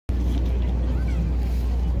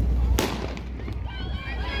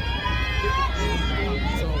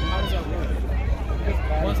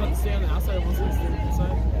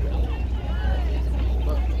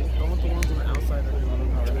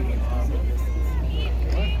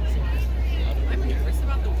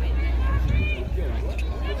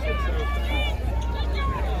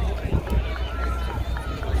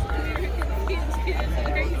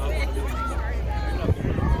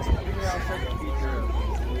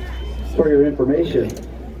For your information,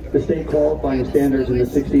 the state qualifying standards in the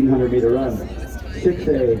 1600 meter run: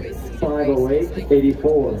 6A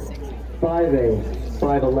 5:08.84, 5A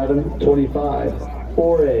 5:11.25,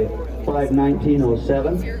 4A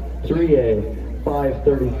 5:19.07, 3A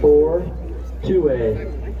 5:34, 2A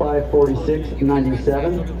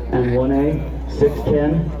 5:46.97, and 1A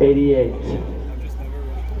 6:10.88.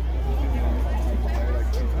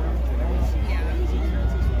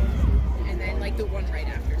 And then like the one right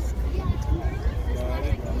after.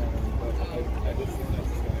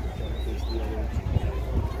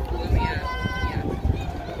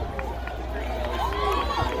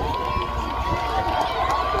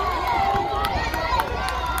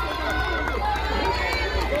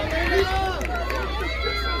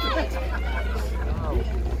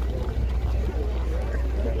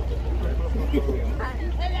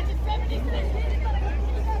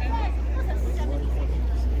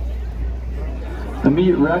 The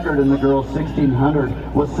meet record in the girls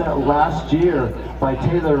 1600 was set last year by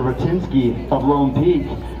Taylor Ratinsky of Lone Peak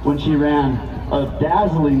when she ran a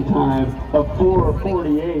dazzling time of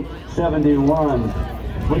 4:48.71,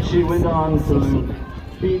 which she went on to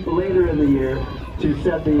beat later in the year to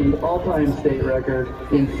set the all-time state record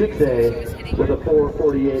in 6A with a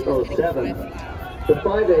 4:48.07. The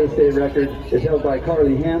 5A state record is held by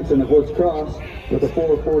Carly Hansen of Woods Cross with a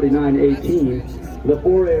 4:49.18. The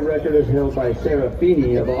 4A record is held by Sarah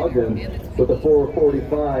Feeney of Ogden with a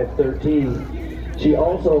 4:45.13. She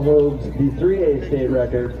also holds the 3A state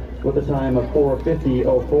record with a time of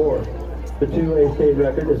 4:50.04. The 2A state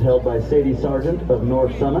record is held by Sadie Sargent of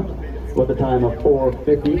North Summit with a time of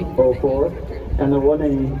 4:50.04. And the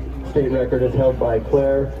 1A state record is held by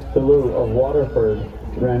Claire DeLue of Waterford,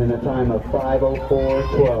 ran in a time of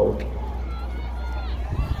 5:04.12.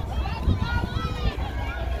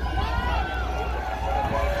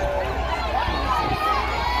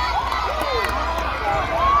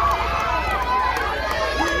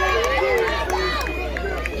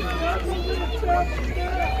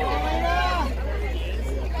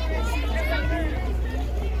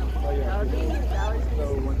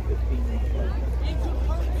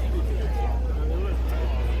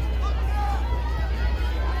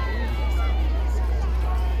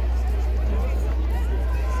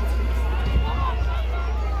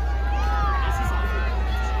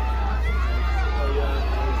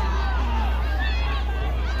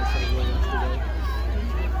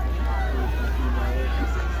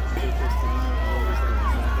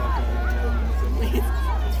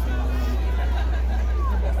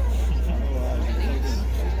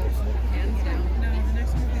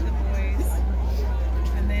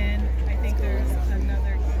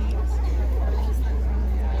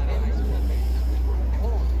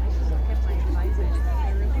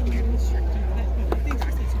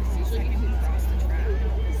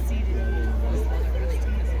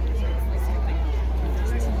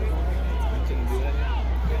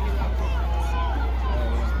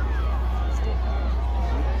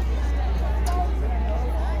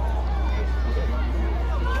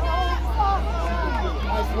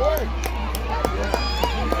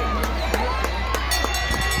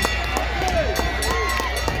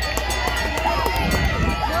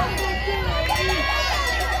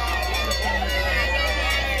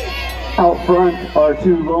 Out front are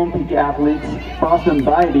two Lone Peak athletes, Boston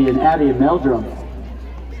Bybee and Addie Meldrum.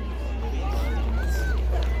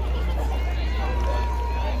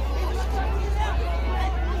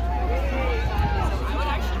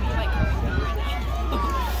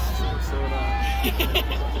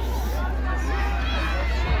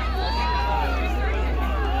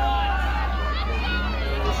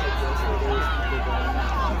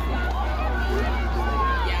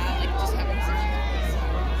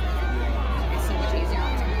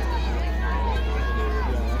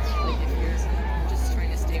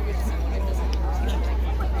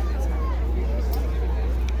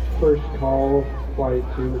 First call, flight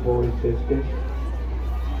 2, boys 50.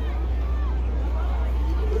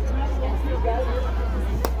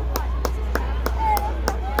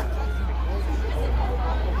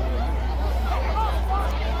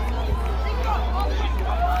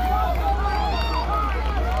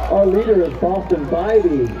 Our leader is Boston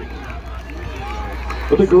Bybee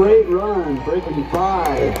with a great run, breaking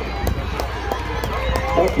 5.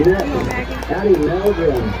 Up next, Addie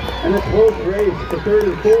Meldrum, and a close race for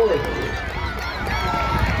 34th.